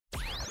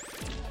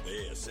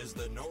This is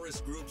the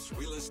Norris Group's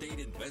Real Estate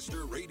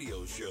Investor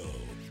Radio Show,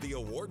 the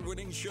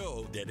award-winning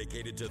show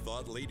dedicated to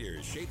thought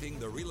leaders shaping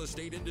the real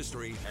estate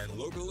industry and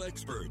local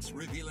experts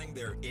revealing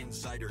their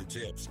insider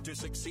tips to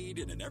succeed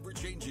in an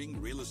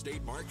ever-changing real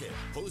estate market.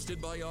 Hosted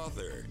by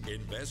author,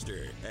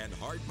 investor, and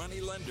hard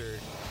money lender,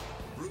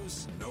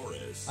 Bruce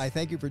Norris. I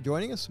thank you for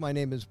joining us. My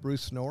name is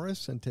Bruce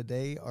Norris, and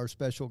today our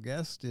special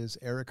guest is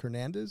Erik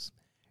Hernandez.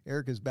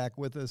 Erik is back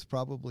with us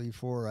probably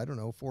for,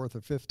 fourth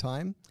or fifth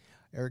time.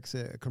 Erik's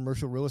a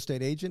commercial real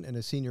estate agent and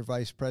a senior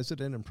vice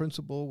president and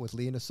principal with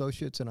Lee &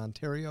 Associates in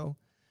Ontario,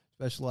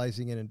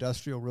 specializing in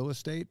industrial real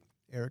estate.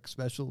 Erik's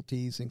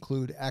specialties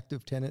include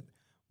active tenant,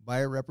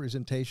 buyer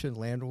representation,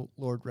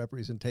 landlord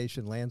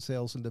representation, land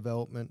sales and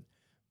development,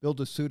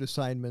 build-to-suit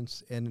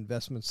assignments, and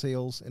investment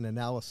sales and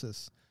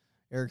analysis.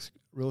 Erik's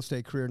real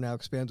estate career now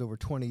spans over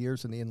 20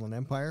 years in the Inland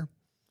Empire,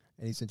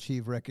 and he's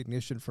achieved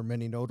recognition for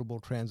many notable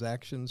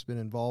transactions, been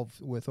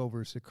involved with over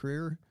his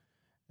career,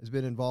 has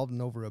been involved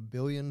in over $1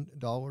 billion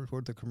worth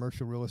of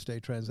commercial real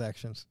estate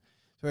transactions.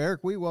 So,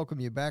 Erik, we welcome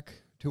you back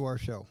to our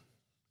show.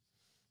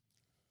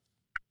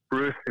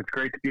 Bruce, it's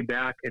great to be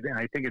back, and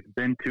I think it's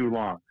been too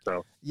long.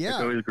 So It's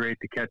always great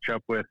to catch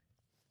up with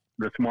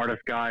the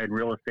smartest guy in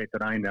real estate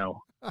that I know.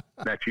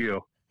 That's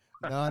you.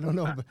 No, I don't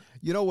know. But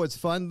you know what's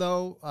fun,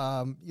 though?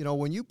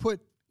 When you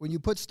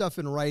put stuff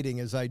in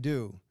writing, as I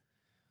do,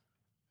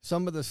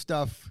 some of the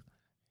stuff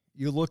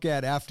you look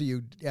at after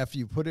you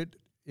put it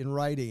in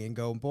writing and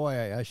go,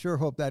 boy, I sure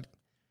hope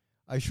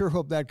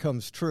that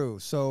comes true.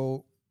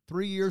 So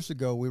 3 years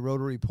ago, we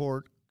wrote a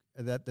report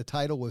that the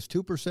title was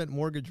 2%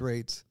 mortgage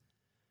rates,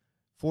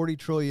 $40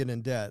 trillion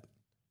in debt.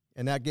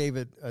 And that gave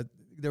it,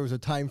 there was a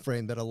time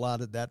frame that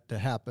allotted that to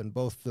happen,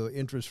 both the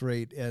interest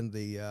rate and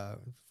the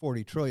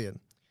 $40 trillion.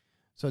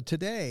 So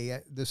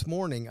today, this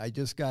morning, I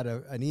just got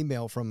an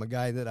email from a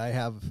guy that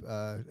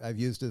I've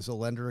used as a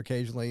lender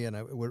occasionally, and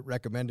I would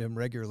recommend him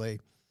regularly.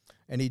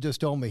 And he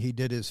just told me he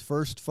did his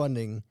first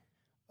funding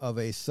of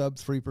a sub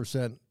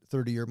 3%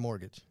 30-year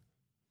mortgage.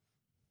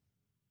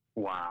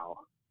 Wow.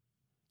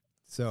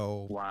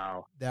 So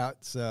wow,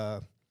 that's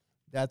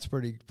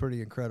pretty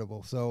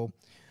incredible. So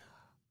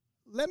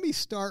let me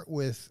start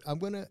with,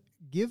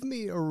 give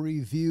me a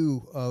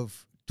review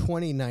of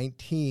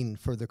 2019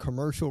 for the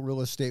commercial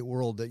real estate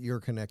world that you're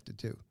connected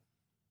to.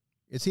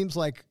 It seems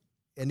like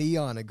an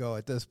eon ago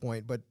at this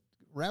point, but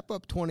wrap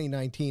up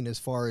 2019 as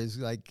far as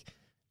like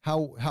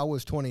how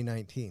was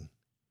 2019?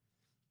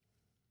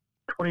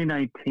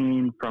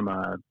 2019 from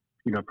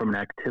an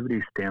activity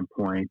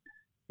standpoint,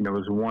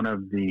 was one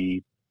of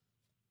the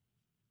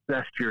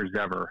best years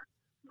ever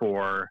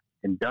for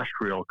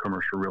industrial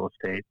commercial real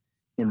estate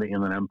in the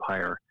Inland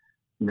Empire.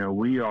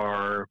 We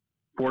are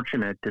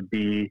fortunate to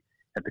be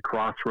at the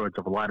crossroads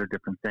of a lot of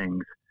different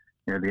things.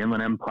 The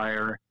Inland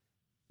Empire,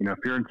 if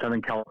you're in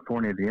Southern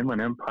California, the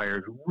Inland Empire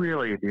is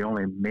really the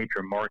only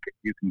major market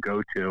you can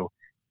go to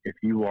if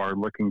you are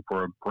looking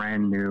for a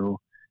brand new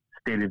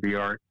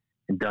state-of-the-art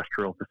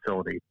industrial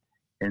facility.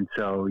 And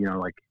so,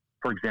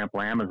 for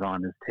example,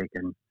 Amazon has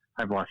taken,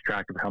 I've lost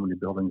track of how many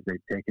buildings they've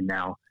taken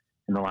now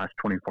in the last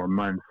 24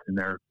 months, and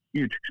they're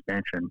huge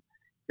expansion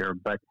here.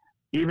 But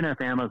even if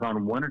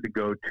Amazon wanted to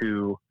go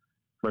to,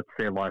 let's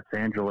say, Los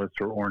Angeles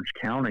or Orange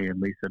County and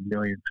lease 1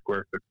 million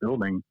square foot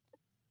building,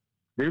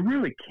 they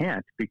really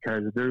can't,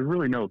 because there's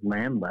really no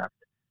land left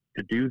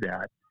to do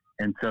that.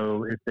 And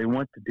so if they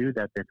want to do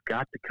that, they've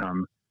got to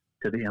come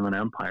to the Inland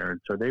Empire. And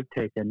so they've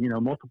taken,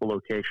 multiple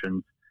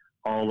locations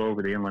all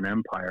over the Inland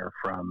Empire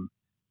from,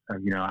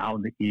 out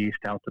in the east,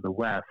 out to the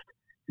west.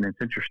 And it's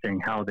interesting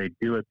how they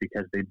do it,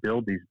 because they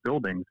build these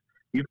buildings.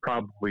 You've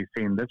probably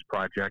seen this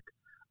project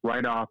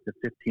right off the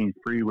 15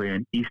 freeway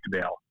in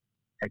Eastvale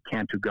at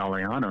Cantu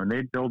Galeano, and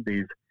they build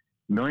these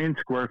 1 million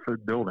square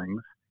foot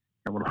buildings.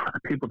 And what a lot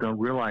of people don't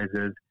realize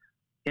is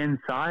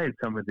inside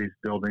some of these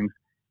buildings,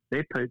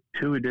 they put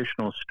 2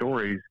 additional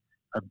stories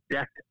of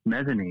decked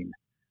mezzanine.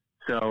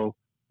 So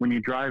when you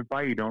drive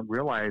by, you don't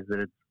realize that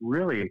it's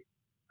really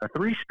a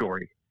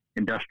 3-story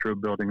industrial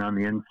building on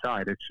the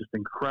inside. It's just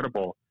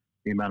incredible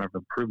the amount of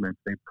improvements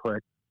they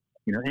put,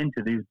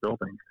 into these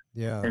buildings.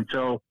 Yeah. And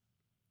so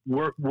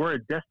we're a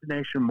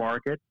destination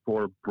market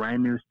for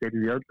brand new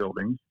state-of-the-art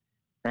buildings.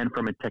 And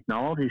from a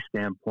technology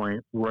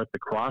standpoint, we're at the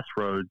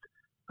crossroads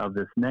of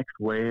this next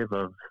wave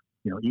of,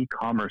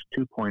 e-commerce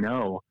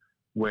 2.0,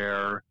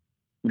 where,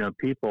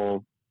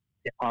 people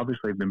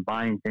obviously have been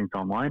buying things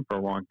online for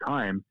a long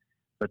time,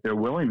 but their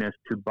willingness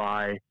to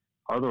buy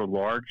other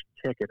large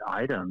ticket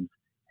items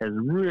has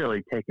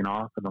really taken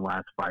off in the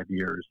last 5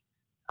 years.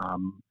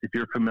 If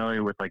you're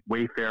familiar with like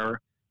Wayfair,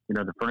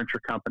 the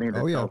furniture company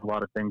that sells a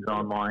lot of things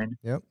online,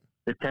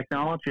 the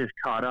technology has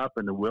caught up,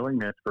 and the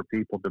willingness for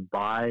people to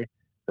buy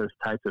those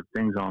types of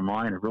things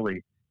online have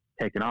really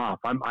taken off.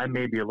 I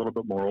may be a little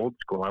bit more old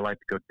school. I like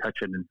to go touch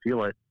it and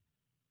feel it.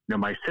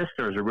 My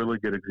sister is a really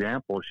good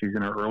example. She's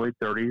in her early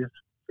 30s,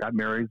 got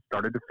married,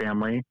 started a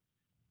family,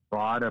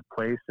 bought a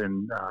place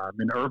in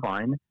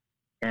Irvine,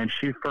 and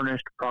she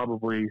furnished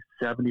probably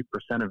 70%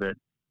 of it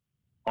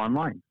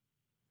online.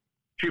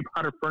 she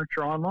bought her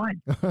furniture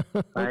online.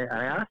 I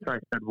asked her, I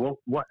said, well,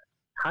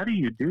 how do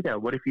you do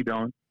that? What if you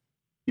don't,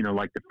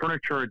 like the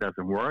furniture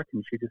doesn't work?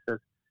 And she just says,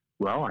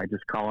 well, I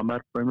just call them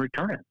up and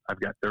return it. I've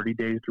got 30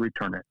 days to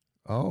return it.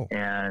 Oh,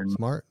 and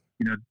smart.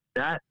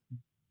 That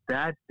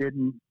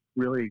didn't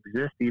really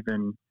exist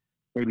even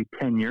maybe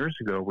 10 years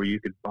ago, where you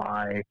could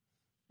buy,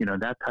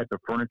 that type of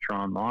furniture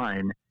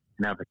online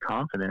and have the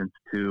confidence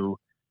to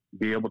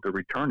be able to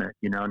return it.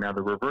 Now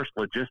the reverse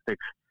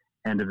logistics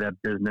end of that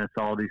business,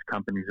 all these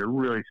companies are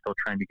really still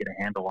trying to get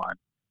a handle on,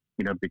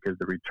 because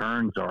the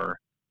returns are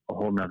a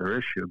whole nother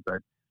issue. But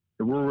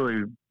we're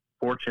really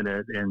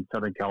fortunate in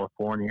Southern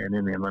California and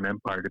in the Inland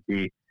Empire to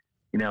be,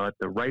 at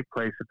the right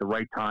place at the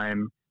right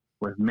time,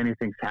 with many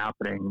things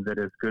happening that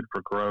is good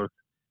for growth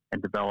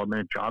and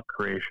development, job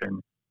creation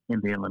in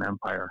the Inland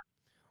Empire.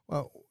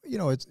 Well,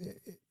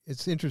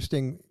 it's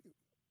interesting.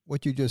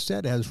 What you just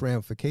said has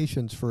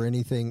ramifications for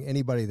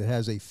anybody that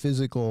has a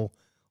physical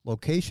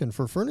location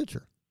for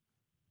furniture.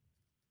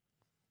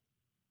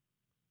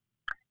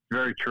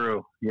 Very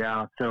true.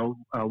 Yeah. So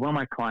one of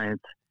my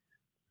clients,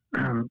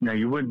 now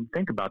you wouldn't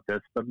think about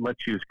this, but let's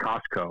use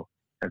Costco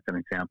as an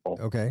example.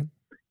 Okay.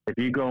 If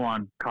you go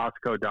on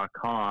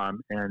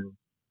Costco.com and,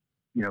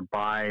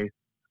 buy a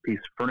piece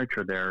of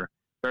furniture there,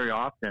 very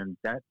often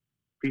that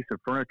piece of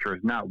furniture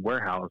is not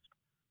warehoused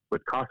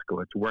with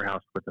Costco. It's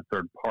warehoused with a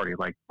third party,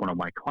 like one of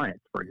my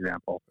clients, for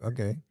example.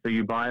 Okay. So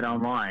you buy it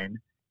online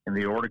and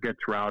the order gets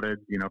routed,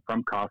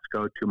 from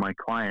Costco to my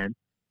client,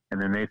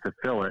 and then they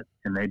fulfill it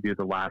and they do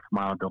the last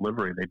mile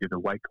delivery. They do the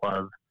white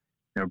glove,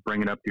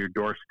 bring it up to your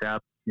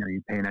doorstep.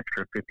 You pay an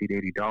extra $50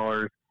 to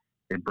 $80.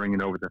 They bring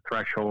it over the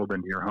threshold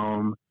into your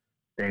home.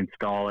 They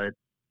install it,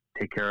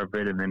 take care of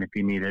it. And then if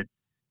you need it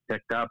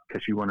picked up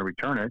because you want to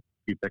return it,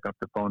 you pick up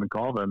the phone and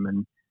call them,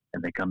 and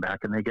they come back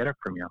and they get it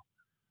from you.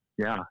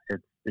 Yeah,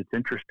 it's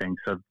interesting.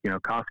 So,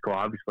 Costco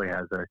obviously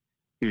has a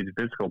huge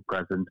physical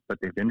presence, but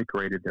they've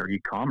integrated their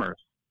e-commerce,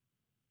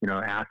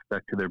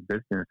 aspect to their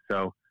business.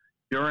 So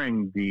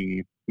during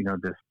the,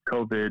 this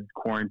COVID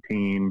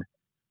quarantine,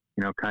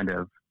 kind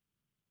of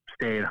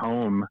stay at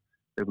home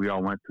that we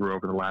all went through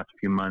over the last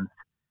few months,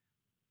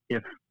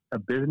 if a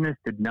business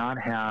did not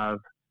have,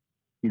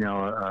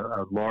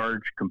 a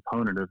large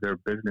component of their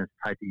business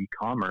tied to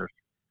e-commerce,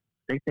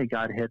 I think they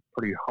got hit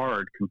pretty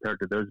hard compared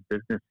to those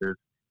businesses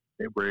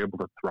that were able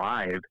to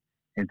thrive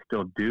and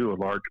still do a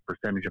large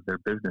percentage of their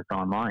business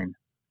online.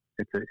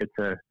 It's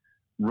a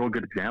real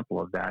good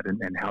example of that, and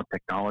how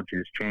technology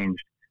has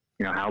changed,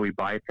 how we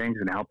buy things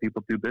and how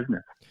people do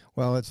business.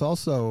 Well, it's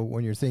also,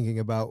 when you're thinking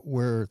about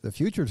where the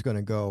future is going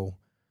to go,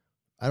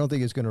 I don't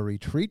think it's going to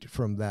retreat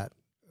from that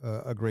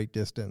a great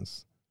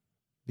distance,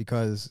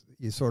 because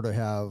you sort of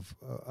have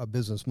a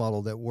business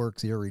model that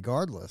works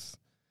irregardless.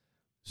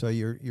 So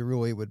you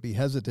really would be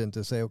hesitant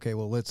to say, okay,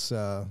 well, let's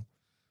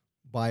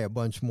buy a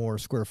bunch more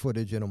square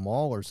footage in a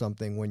mall or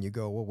something, when you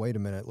go, well, wait a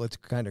minute, let's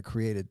kind of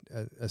create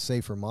a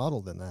safer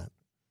model than that.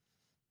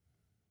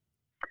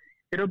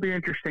 It'll be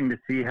interesting to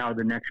see how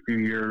the next few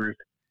years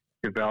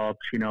develops.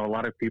 A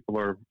lot of people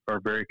are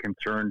very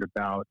concerned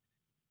about,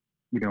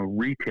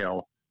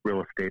 retail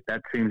real estate.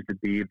 That seems to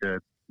be the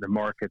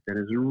market that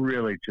has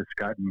really just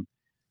gotten,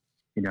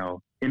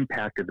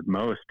 impacted the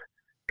most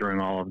during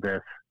all of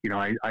this.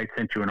 I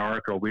sent you an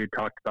article. We had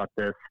talked about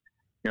this,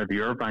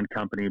 the Irvine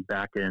company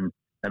back in,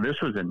 and this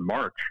was in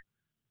March,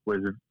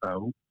 was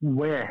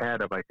way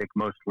ahead of, I think,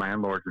 most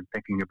landlords in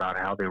thinking about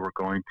how they were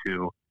going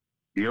to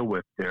deal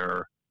with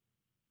their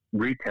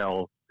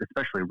retail,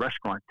 especially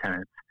restaurant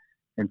tenants.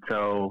 And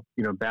so,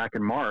 back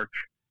in March,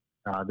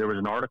 there was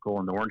an article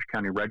in the Orange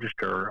County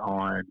Register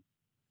on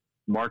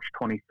March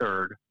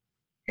 23rd,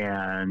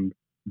 and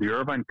the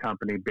Irvine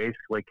company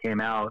basically came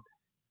out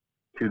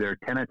to their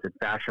tenants at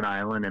Fashion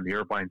Island and the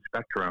Irvine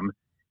Spectrum,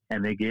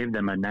 and they gave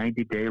them a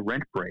 90-day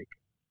rent break.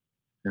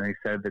 And they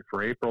said that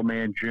for April,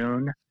 May, and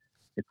June,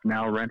 it's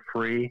now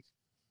rent-free.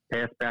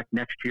 Pay us back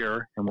next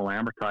year, and we'll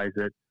amortize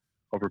it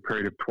over a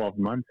period of 12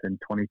 months in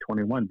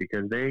 2021,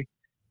 because they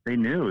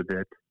knew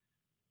that,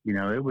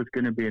 it was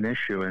going to be an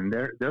issue. And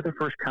they're the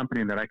first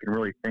company that I can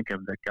really think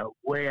of that got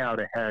way out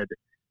ahead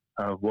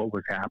of what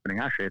was happening.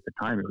 Actually, at the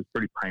time, it was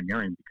pretty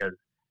pioneering, because,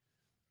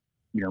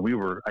 we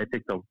were, I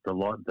think the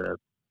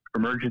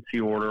emergency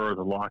order or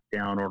the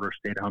lockdown order,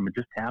 stay at home, it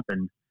just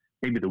happened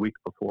maybe the week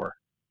before.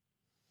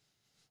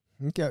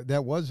 Okay,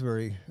 that was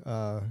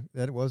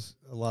that was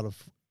a lot of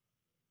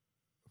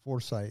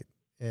foresight,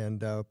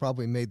 and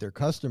probably made their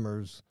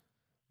customers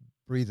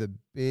breathe a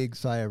big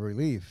sigh of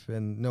relief.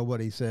 And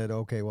nobody said,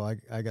 okay, well,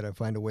 I got to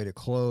find a way to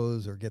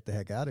close or get the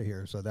heck out of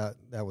here. So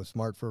that was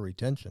smart for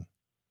retention.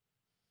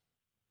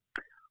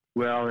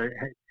 Well,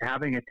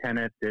 having a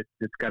tenant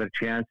that's got a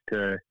chance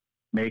to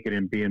make it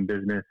and be in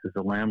business as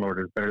a landlord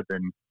is better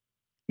than,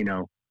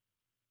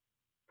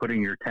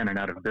 putting your tenant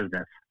out of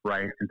business,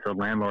 right? And so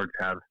landlords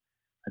have,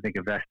 I think,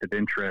 a vested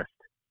interest,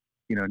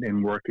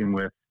 in working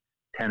with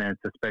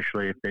tenants,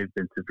 especially if they've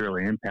been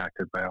severely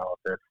impacted by all of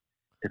this,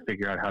 to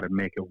figure out how to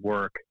make it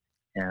work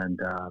and,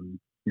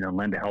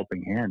 lend a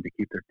helping hand to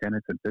keep their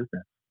tenants in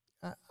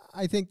business.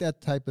 I think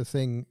that type of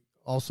thing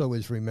also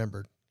is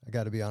remembered. I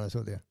got to be honest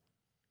with you.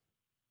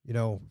 You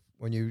know,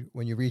 when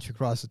you reach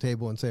across the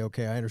table and say,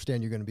 okay, I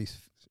understand you're going to be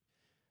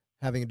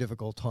having a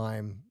difficult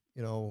time,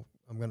 you know,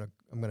 I'm going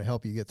to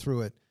help you get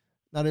through it.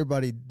 Not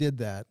everybody did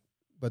that,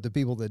 but the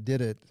people that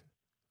did it,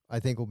 I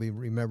think, will be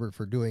remembered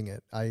for doing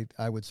it.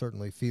 I would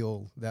certainly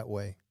feel that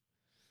way.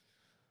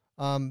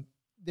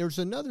 There's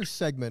another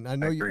segment. I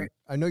know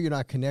you're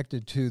not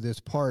connected to this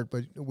part,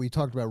 but we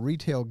talked about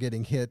retail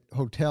getting hit.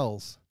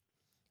 Hotels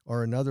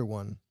are another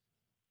one.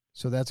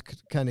 So that's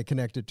kind of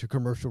connected to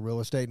commercial real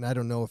estate. And I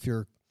don't know if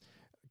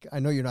I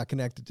know you're not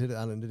connected to it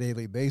on a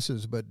daily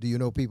basis, but do you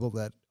know people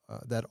that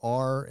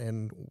are,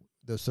 and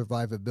the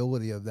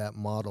survivability of that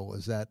model?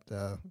 Is that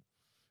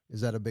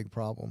a big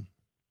problem?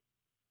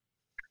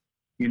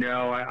 You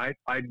know,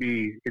 it'd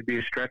be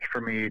a stretch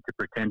for me to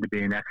pretend to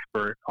be an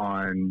expert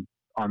on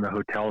the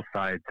hotel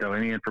side. So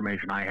any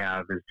information I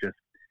have is just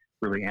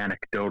really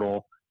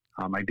anecdotal.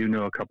 I do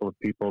know a couple of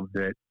people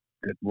that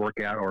work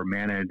at or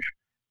manage,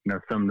 you know,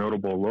 some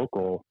notable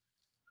local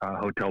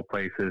hotel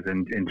places,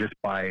 and just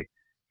by,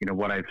 you know,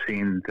 what I've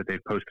seen that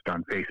they've posted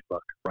on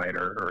Facebook, right,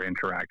 or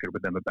interacted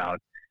with them about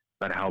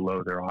how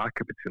low their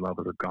occupancy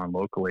levels have gone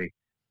locally.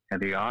 And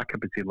the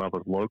occupancy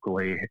levels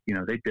locally, you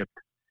know, they dipped,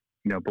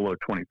 you know, below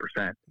 20%.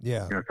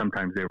 Yeah. You know,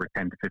 sometimes they were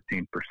 10 to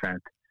 15%.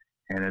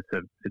 And it's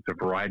a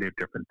variety of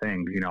different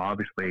things. You know,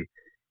 obviously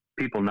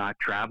people not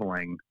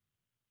traveling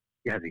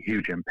has a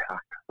huge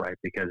impact, right?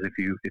 Because if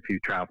you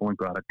travel and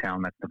go out of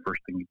town, that's the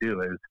first thing you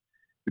do is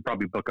you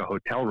probably book a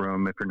hotel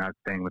room if you're not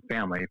staying with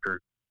family. If you're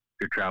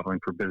traveling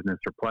for business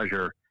or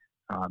pleasure,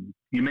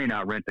 you may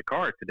not rent a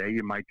car today.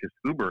 You might just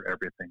Uber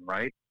everything,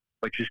 right?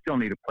 But you still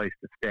need a place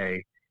to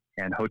stay.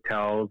 And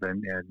hotels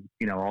and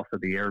you know, also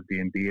the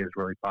Airbnb is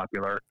really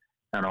popular.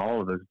 And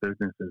all of those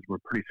businesses were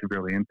pretty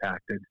severely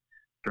impacted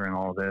during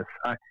all this.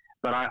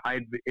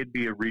 It'd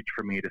be a reach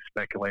for me to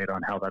speculate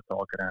on how that's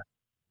all going to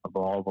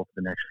evolve over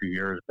the next few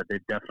years. But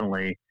they've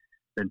definitely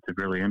been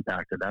severely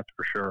impacted, that's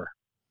for sure.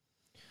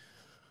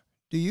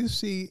 Do you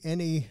see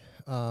any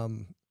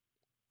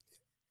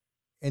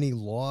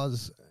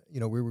laws? You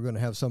know, we were going to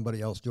have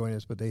somebody else join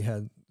us, but they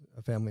had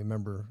a family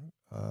member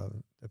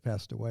that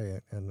passed away,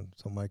 and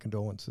so my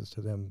condolences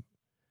to them.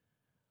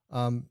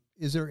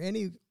 Is there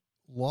any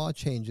law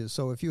changes?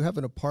 So if you have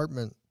an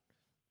apartment,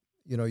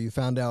 you know, you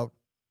found out,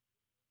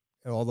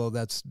 although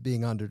that's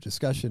being under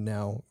discussion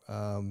now,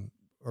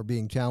 or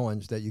being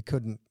challenged, that you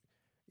couldn't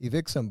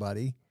evict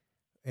somebody,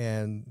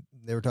 and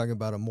they were talking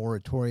about a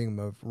moratorium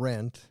of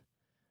rent.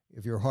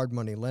 If you're a hard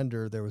money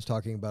lender, there was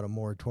talking about a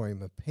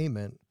moratorium of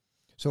payment.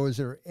 So is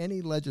there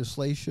any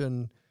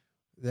legislation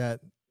that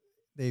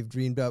they've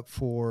dreamed up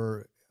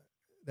for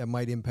that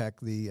might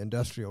impact the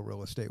industrial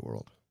real estate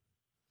world?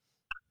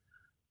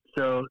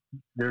 So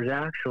there's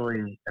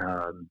actually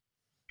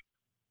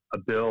a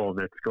bill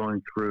that's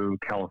going through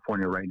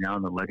California right now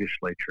in the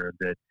legislature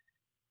that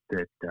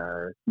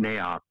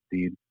NAIOP,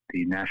 the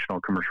National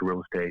Commercial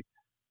Real Estate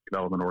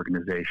Development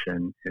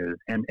Organization, is,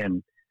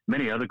 and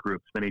many other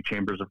groups, many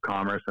chambers of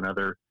commerce and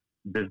other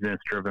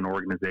business-driven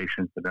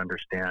organizations that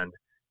understand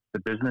the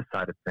business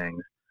side of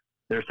things.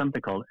 There's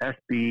something called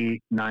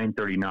SB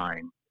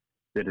 939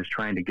 that is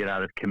trying to get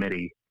out of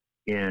committee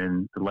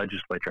in the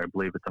legislature. I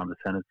believe it's on the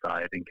Senate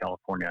side in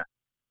California.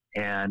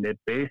 And it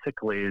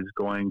basically is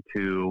going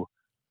to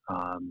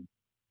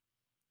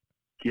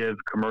give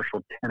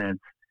commercial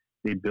tenants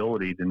the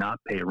ability to not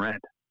pay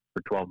rent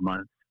for 12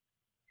 months.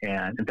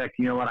 And in fact,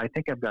 you know what? I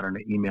think I've got an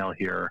email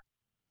here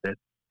that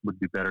would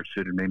be better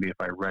suited. Maybe if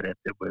I read it,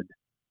 it would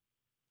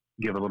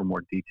give a little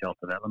more detail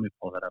to that. Let me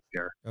pull that up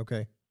here.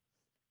 Okay.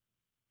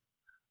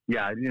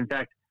 Yeah. In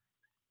fact,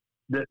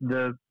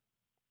 the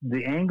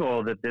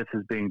angle that this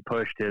is being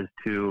pushed is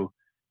to,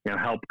 you know,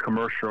 help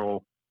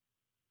commercial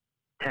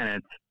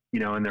tenants, you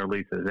know, in their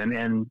leases.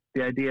 And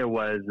the idea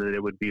was that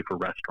it would be for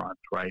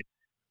restaurants, right?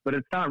 But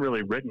it's not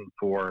really written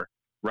for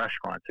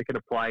restaurants. It could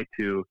apply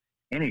to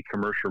any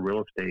commercial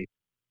real estate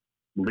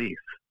lease,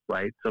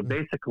 right? So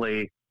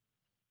basically,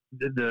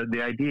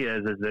 the idea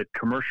is that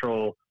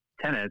commercial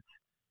tenants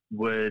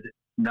would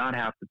not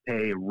have to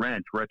pay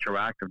rent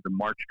retroactive to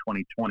March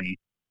 2020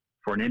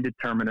 for an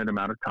indeterminate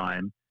amount of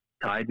time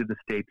tied to the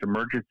state's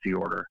emergency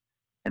order.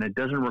 And it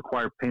doesn't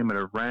require payment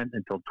of rent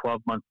until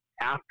 12 months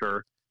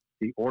after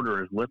the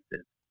order is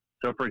lifted.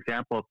 So, for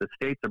example, if the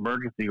state's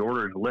emergency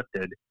order is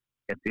lifted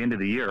at the end of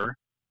the year,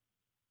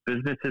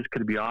 businesses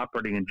could be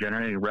operating and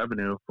generating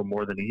revenue for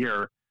more than a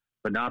year,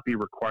 but not be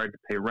required to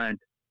pay rent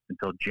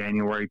until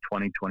January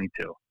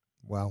 2022.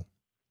 Wow.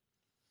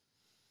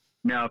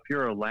 Now, if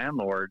you're a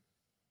landlord,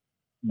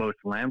 most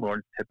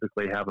landlords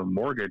typically have a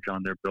mortgage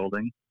on their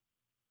building.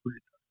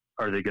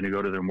 Are they going to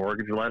go to their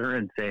mortgage letter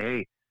and say,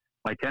 hey,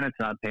 my tenant's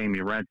not paying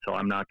me rent, so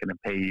I'm not going to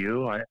pay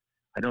you? I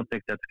don't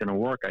think that's going to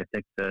work. I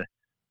think the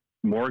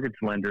mortgage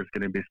lender is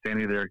going to be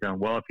standing there going,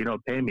 well, if you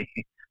don't pay me,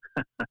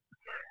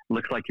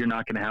 looks like you're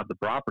not going to have the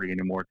property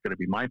anymore. It's going to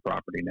be my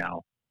property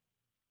now.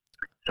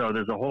 So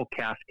there's a whole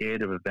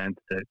cascade of events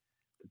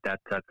that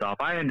sets off.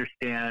 I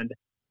understand,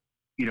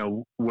 you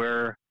know,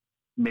 where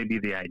maybe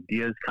the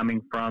ideas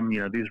coming from,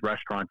 these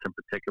restaurants in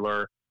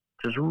particular,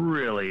 just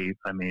really,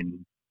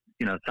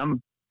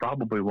 some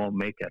probably won't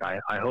make it. I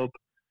hope,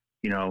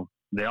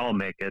 they all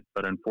make it,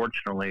 but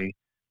unfortunately,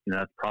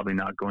 that's probably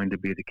not going to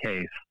be the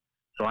case.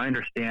 So I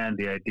understand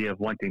the idea of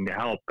wanting to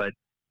help, but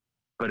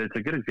it's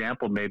a good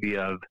example maybe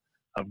of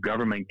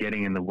government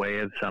getting in the way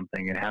of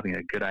something and having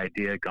a good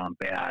idea gone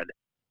bad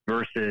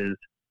versus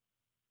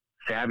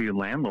savvy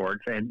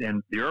landlords. And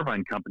the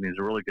Irvine Company is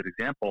a really good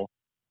example,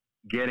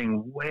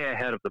 getting way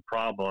ahead of the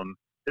problem.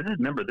 This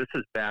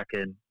is back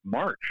in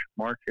March,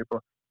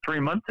 April, 3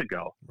 months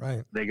ago.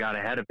 Right. They got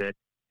ahead of it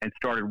and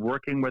started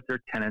working with their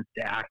tenants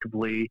to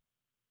actively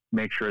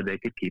make sure they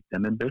could keep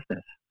them in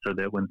business so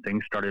that when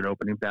things started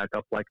opening back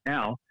up like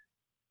now,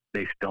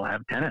 they still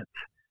have tenants.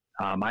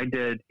 I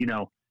did,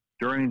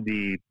 during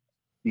the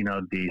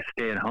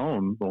stay at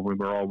home when we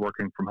were all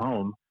working from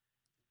home,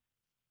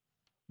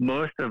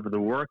 most of the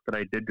work that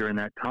I did during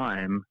that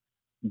time,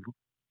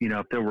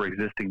 if there were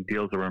existing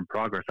deals that were in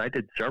progress, I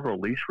did several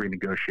lease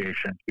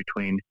renegotiations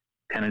between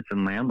tenants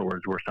and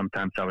landlords where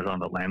sometimes I was on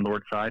the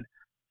landlord side,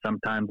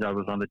 sometimes I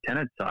was on the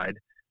tenant side,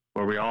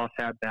 where we all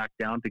sat back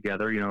down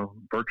together,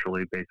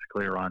 virtually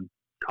basically or on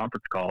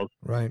conference calls,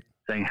 right,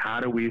 saying, how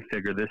do we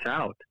figure this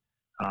out?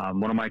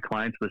 One of my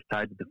clients was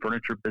tied to the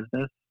furniture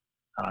business.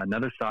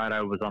 Another side,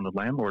 I was on the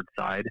landlord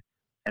side,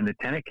 and the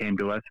tenant came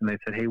to us and they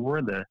said, hey, we're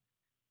in the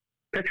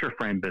picture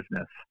frame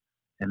business.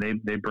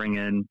 And they bring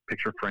in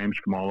picture frames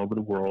from all over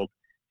the world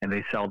and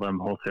they sell them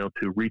wholesale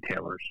to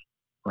retailers,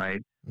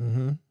 right?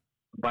 Mm-hmm.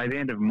 By the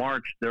end of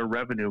March, their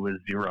revenue was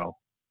zero.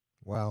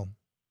 Wow.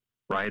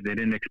 Right? They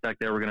didn't expect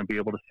they were going to be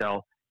able to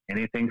sell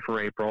anything for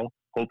April.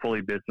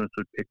 Hopefully business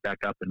would pick back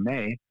up in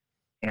May.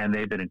 And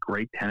they've been a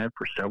great tenant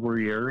for several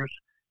years.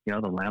 The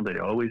landlord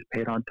always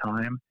paid on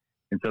time.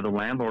 And so the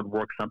landlord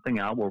worked something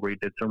out where we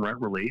did some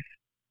rent relief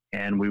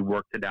and we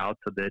worked it out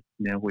so that,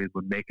 we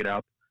would make it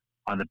up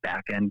on the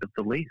back end of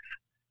the lease.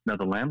 Now,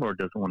 the landlord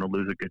doesn't want to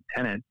lose a good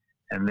tenant.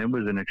 And it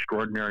was an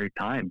extraordinary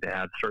time to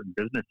have certain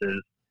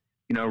businesses,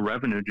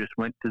 revenue just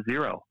went to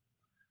zero.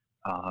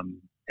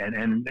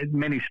 And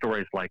many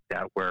stories like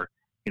that where,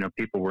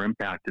 people were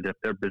impacted if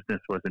their business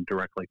wasn't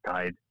directly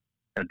tied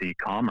to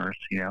e-commerce.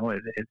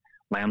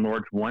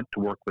 Landlords want to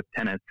work with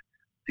tenants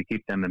to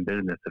keep them in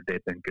business if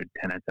they've been good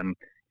tenants.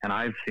 And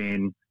I've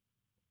seen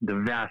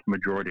the vast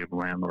majority of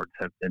landlords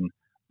have been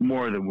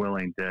more than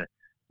willing to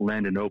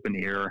lend an open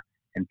ear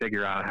and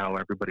figure out how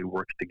everybody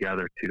works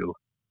together to,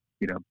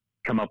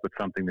 come up with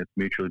something that's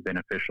mutually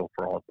beneficial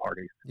for all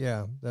parties.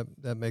 Yeah,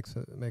 that makes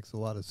a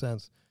lot of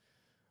sense.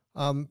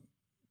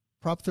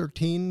 Prop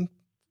 13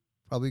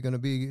 probably going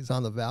to is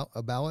on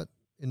the ballot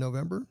in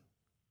November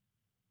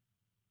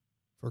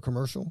for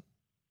commercial.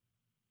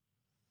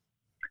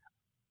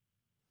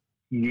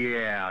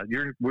 Yeah,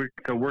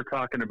 we're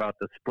talking about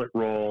the split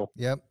roll.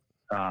 Yep.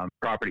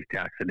 Property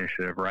tax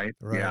initiative, right?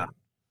 Right.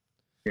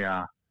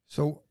 Yeah.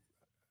 So,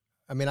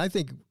 I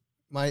think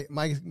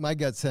my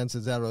gut sense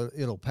is that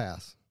it'll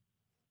pass.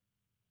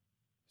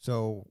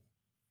 So,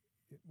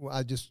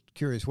 I'm just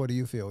curious, what do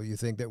you feel? You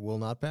think that will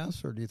not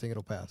pass, or do you think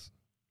it'll pass?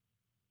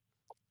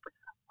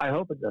 I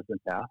hope it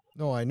doesn't pass.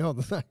 No, I know.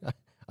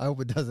 I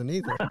hope it doesn't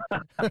either.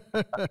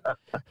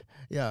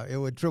 Yeah, it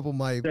would triple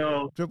my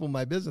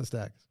business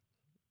tax,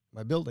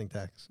 my building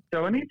tax.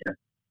 So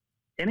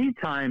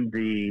anytime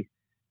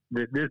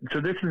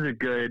so this is a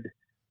good,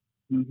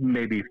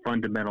 maybe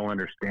fundamental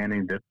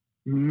understanding that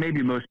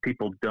maybe most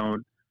people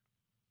don't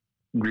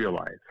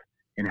realize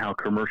in how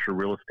commercial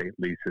real estate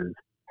leases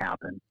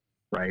happen,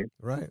 right?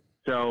 Right.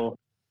 So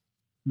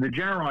the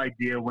general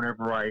idea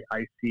whenever I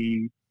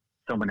see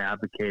someone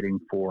advocating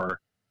for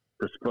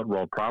the split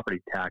roll property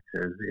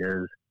taxes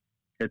is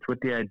it's with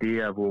the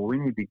idea of, well, we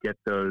need to get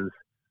those,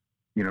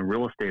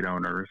 real estate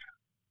owners,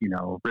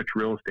 rich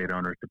real estate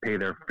owners to pay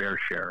their fair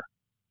share,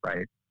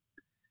 right?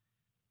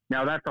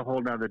 Now that's a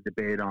whole nother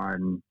debate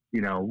on,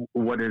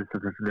 what is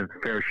the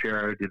fair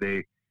share? Do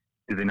they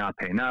not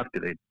pay enough? Do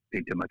they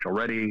pay too much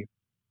already?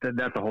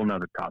 That's a whole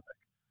nother topic.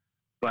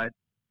 But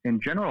in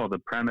general, the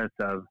premise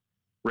of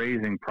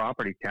raising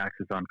property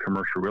taxes on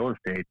commercial real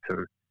estate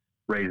to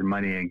raise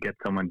money and get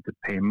someone to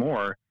pay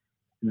more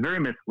is very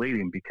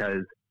misleading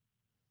because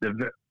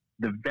the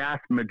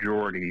vast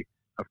majority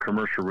of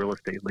commercial real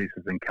estate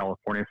leases in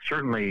California,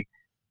 certainly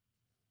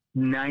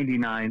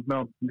 99,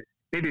 well,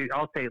 maybe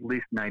I'll say at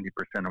least 90%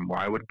 or more.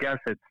 I would guess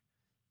it's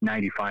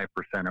 95%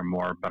 or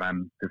more, but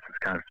this is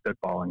kind of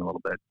spitballing a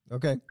little bit.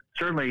 Okay.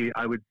 Certainly,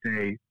 I would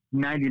say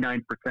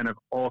 99% of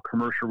all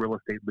commercial real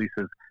estate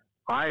leases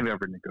I've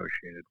ever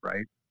negotiated,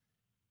 right?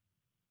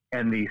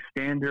 And the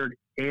standard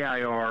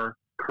AIR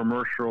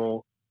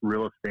commercial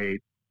real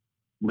estate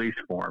lease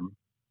form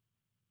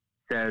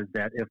says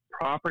that if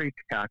property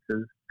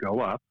taxes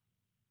go up,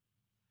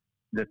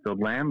 that the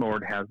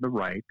landlord has the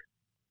right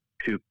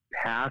to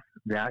pass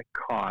that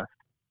cost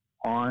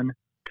on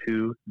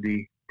to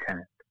the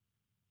tenant.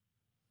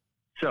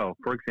 So,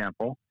 for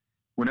example,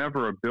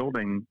 whenever a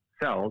building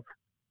sells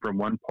from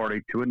one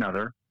party to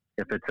another,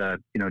 if it's a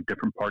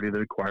different party that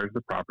acquires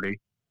the property,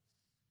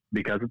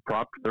 because of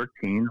Prop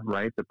 13,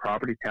 right, the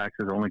property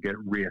taxes only get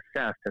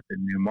reassessed at the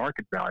new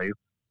market value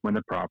when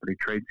the property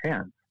trades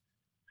hands.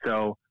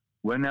 So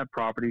when that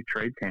property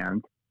trades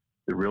hands,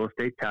 the real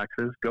estate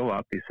taxes go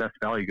up, the assessed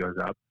value goes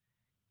up.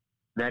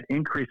 That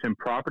increase in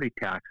property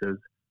taxes,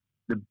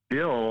 the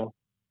bill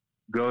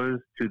goes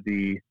to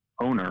the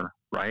owner,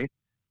 right?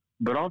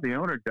 But all the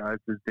owner does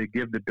is they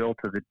give the bill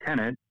to the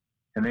tenant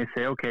and they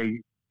say, okay,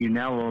 you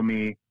now owe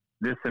me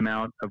this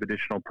amount of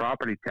additional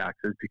property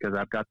taxes because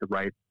I've got the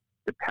right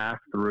to pass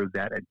through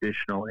that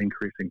additional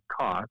increase in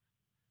cost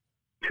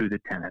to the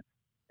tenant.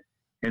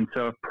 And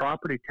so if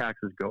property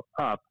taxes go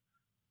up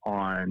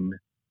on,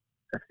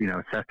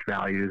 assessed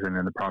values and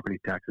then the property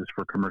taxes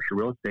for commercial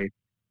real estate,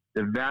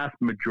 the vast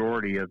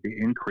majority of the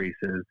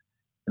increases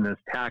in those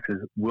taxes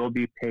will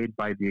be paid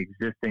by the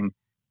existing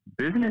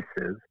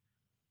businesses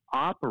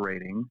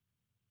operating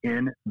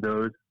in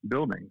those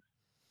buildings.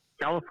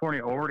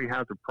 California already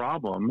has a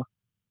problem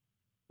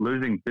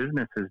losing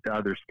businesses to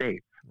other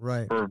states,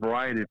 right, for a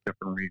variety of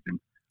different reasons: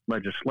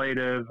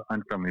 legislative,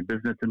 unfriendly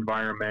business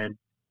environment,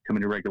 too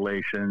many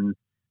regulations,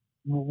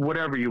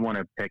 whatever you want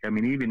to pick. I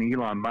mean, even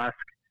Elon Musk,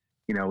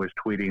 was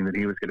tweeting that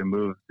he was going to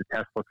move the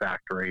Tesla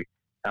factory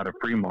out of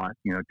Fremont,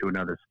 to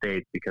another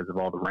state because of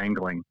all the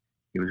wrangling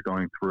he was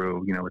going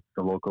through, with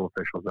the local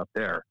officials up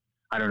there.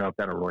 I don't know if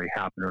that'll really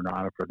happen or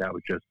not, or if that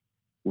was just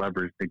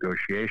leverage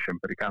negotiation,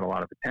 but it got a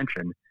lot of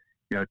attention.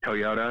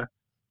 Toyota,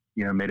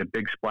 made a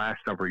big splash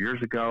several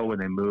years ago when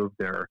they moved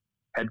their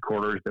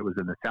headquarters that was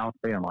in the South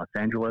Bay in Los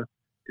Angeles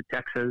to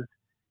Texas.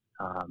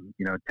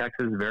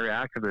 Texas very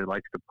actively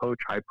likes to poach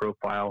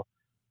high-profile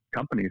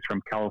companies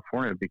from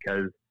California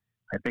because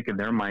I think in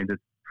their minds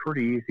it's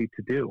pretty easy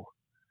to do.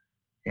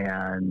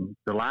 And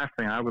the last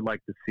thing I would like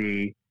to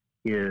see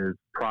is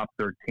Prop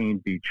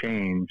 13 be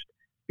changed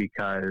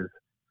because,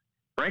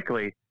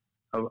 frankly,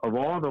 of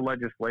all the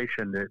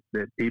legislation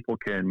that people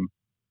can,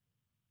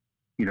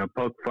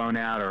 poke fun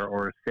at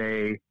or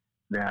say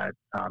that,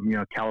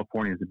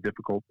 California is a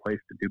difficult place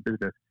to do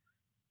business,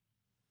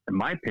 in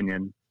my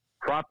opinion,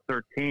 Prop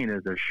 13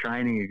 is a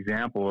shining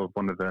example of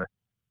one of the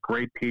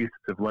great pieces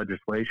of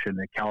legislation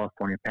that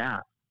California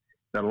passed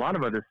that a lot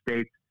of other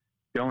states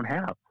don't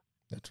have.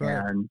 That's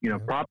right. And,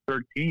 Prop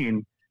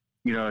 13,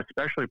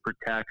 especially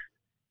protects,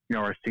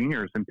 our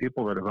seniors and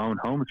people that have owned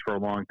homes for a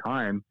long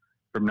time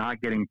from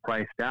not getting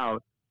priced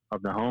out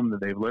of the home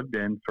that they've lived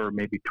in for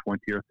maybe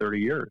 20 or 30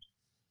 years.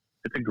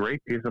 It's a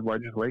great piece of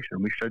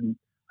legislation.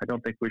 I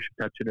don't think we should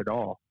touch it at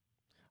all.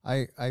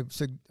 I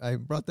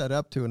brought that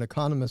up to an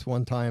economist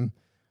one time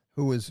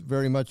who was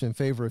very much in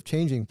favor of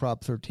changing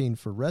Prop 13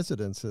 for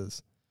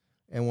residences.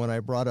 And when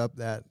I brought up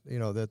that,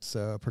 that's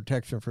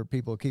protection for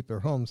people to keep their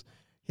homes,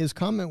 his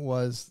comment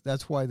was,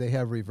 that's why they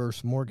have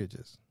reverse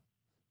mortgages.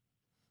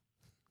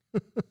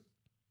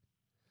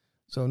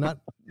 So not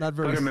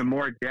very... Put them in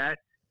more debt?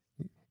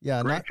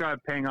 Yeah. Great job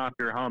paying off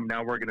your home.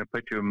 Now we're going to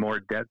put you in more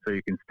debt so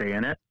you can stay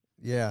in it?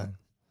 Yeah.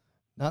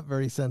 Not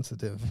very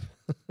sensitive.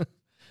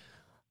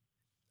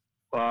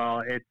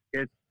 Well,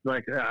 it's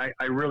like,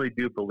 I really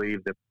do believe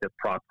that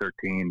Prop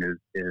 13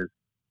 is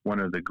one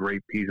of the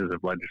great pieces of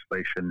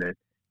legislation that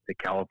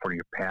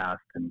California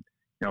passed. And,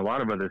 a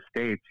lot of other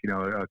states,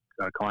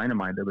 a client of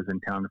mine that was in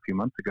town a few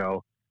months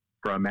ago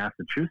from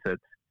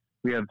Massachusetts,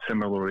 we have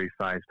similarly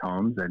sized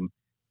homes and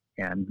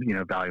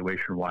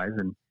valuation wise,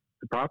 and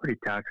the property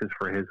taxes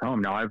for his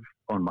home. Now I've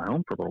owned my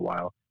home for a little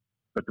while,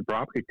 but the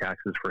property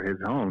taxes for his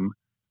home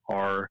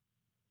are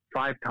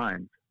 5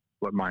 times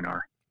what mine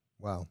are.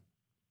 Wow.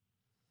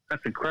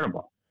 That's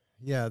incredible.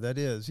 Yeah, that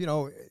is.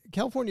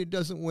 California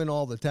doesn't win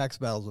all the tax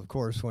battles, of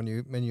course, when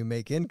you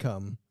make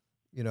income.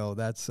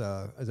 That's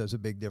a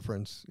big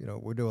difference.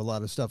 We do a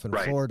lot of stuff in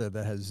Florida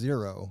that has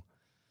 0,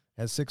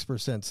 has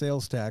 6%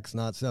 sales tax,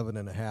 not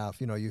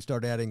 7.5. You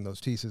start adding those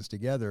pieces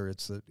together,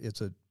 it's a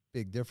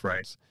big difference.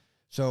 Right.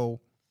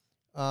 So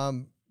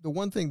the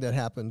one thing that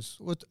happens,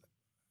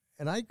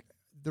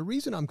 the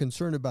reason I'm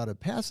concerned about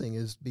it passing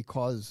is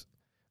because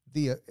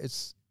the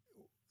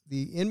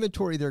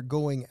inventory they're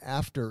going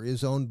after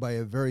is owned by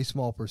a very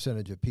small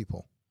percentage of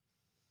people.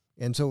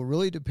 And so it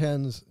really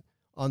depends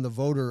on the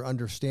voter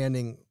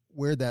understanding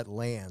where that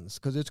lands,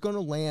 because it's going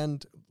to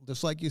land,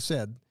 just like you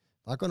said,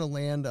 not going to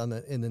land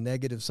in the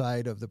negative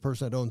side of the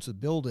person that owns the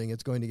building.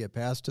 It's going to get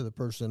passed to the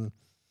person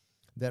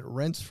that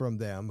rents from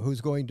them, who's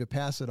going to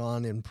pass it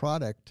on in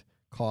product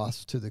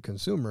costs to the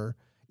consumer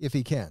if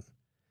he can.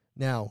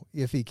 Now,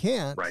 if he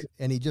can't,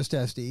 and he just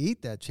has to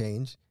eat that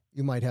change,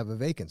 you might have a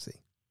vacancy.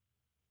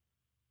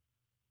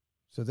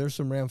 So there's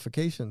some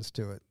ramifications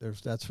to it.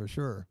 That's for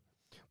sure.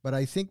 But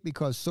I think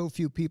because so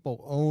few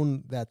people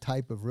own that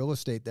type of real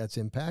estate that's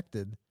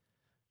impacted,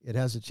 it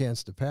has a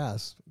chance to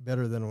pass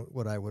better than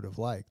what I would have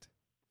liked.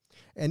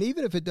 And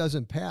even if it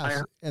doesn't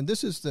pass, and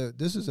this is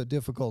a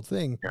difficult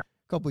thing. Yeah.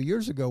 A couple of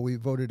years ago, we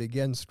voted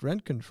against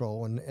rent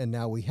control, and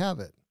now we have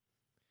it.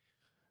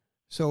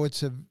 So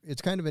it's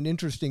kind of an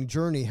interesting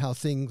journey how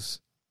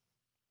things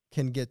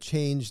can get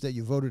changed that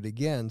you voted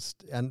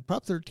against. And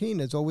Prop 13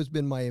 has always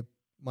been my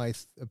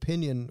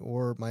opinion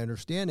or my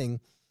understanding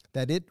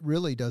that it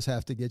really does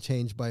have to get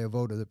changed by a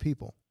vote of the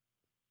people.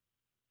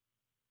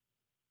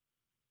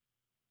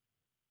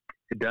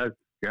 It does,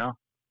 yeah.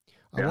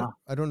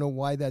 I don't know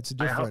why that's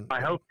different. I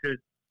hope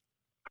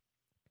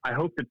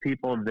the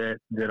people that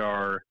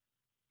are,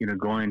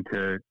 going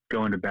to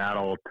go into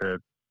battle to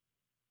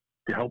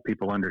help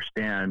people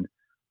understand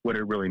what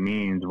it really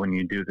means when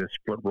you do this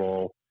split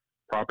roll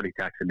property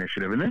tax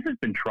initiative. And this has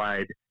been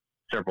tried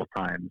several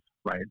times,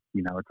 right?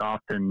 It's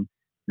often,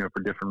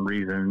 for different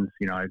reasons.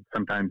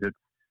 Sometimes it's,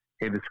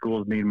 hey, the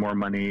schools need more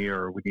money,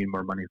 or we need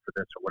more money for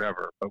this or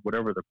whatever. But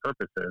whatever the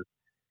purpose is,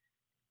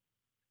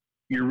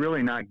 you're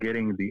really not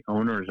getting the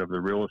owners of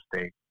the real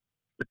estate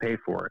to pay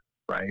for it,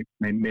 right?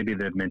 Maybe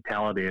the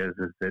mentality is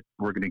that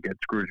we're going to get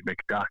Scrooge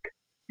McDuck,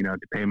 to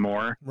pay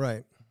more.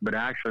 Right. But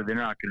actually, they're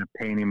not going to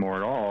pay any more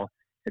at all.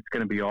 It's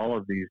going to be all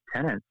of these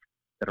tenants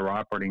that are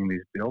operating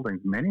these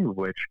buildings, many of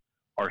which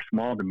are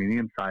small to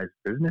medium-sized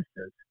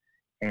businesses.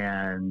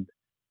 And,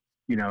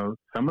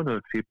 some of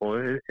those people,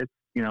 it's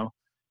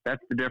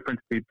that's the difference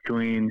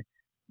between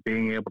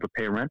being able to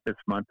pay rent this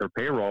month or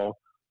payroll,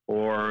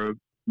 or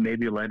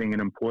maybe letting an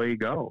employee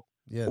go,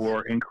 yes,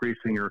 or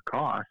increasing your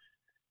costs,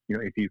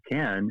 if you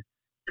can,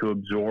 to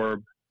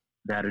absorb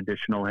that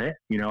additional hit.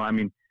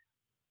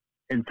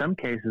 In some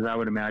cases, I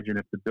would imagine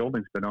if the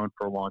building's been owned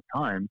for a long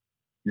time,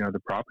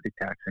 the property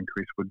tax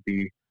increase would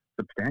be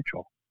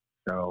substantial.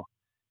 So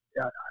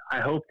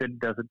I hope that it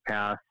doesn't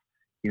pass,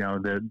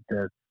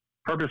 the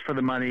purpose for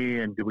the money,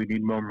 and do we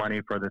need more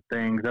money for other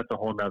things? That's a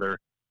whole nother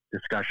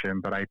discussion.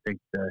 But I think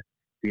the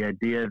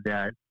idea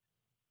that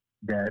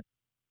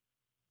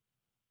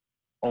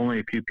only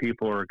a few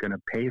people are going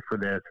to pay for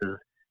this is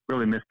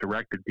really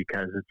misdirected,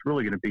 because it's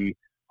really going to be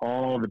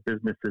all the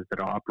businesses that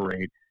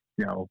operate,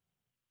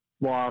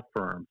 law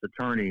firms,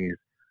 attorneys,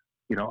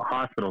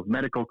 hospitals,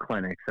 medical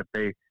clinics, if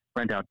they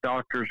rent out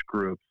doctors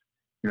groups,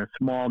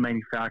 small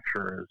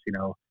manufacturers,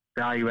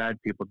 value add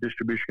people,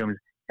 distribution companies,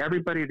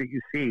 everybody that you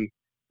see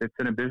that's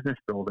in a business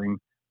building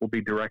will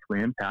be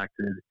directly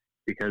impacted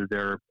because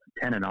they're a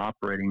tenant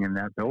operating in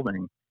that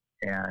building.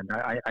 And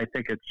I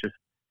think it's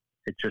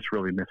just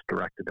really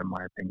misdirected, in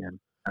my opinion.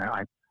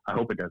 I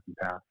hope it doesn't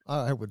pass.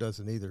 I hope it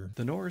doesn't either.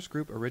 The Norris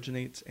Group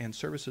originates and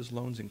services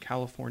loans in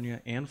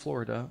California and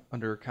Florida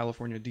under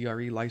California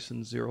DRE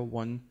License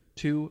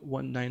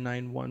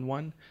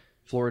 012-19911,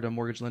 Florida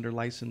Mortgage Lender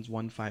License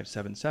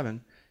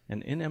 1577,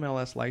 and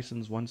NMLS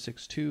License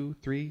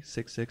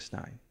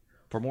 1623669.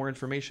 For more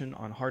information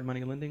on hard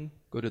money lending,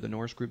 go to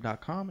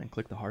thenorrisgroup.com and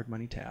click the Hard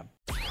Money tab.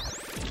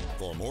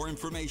 For more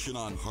information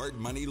on hard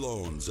money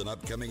loans and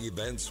upcoming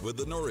events with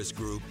the Norris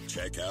Group,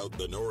 check out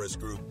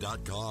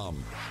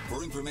thenorrisgroup.com.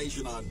 For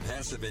information on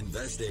passive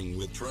investing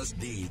with trust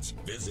deeds,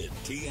 visit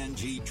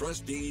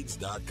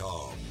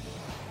tngtrustdeeds.com.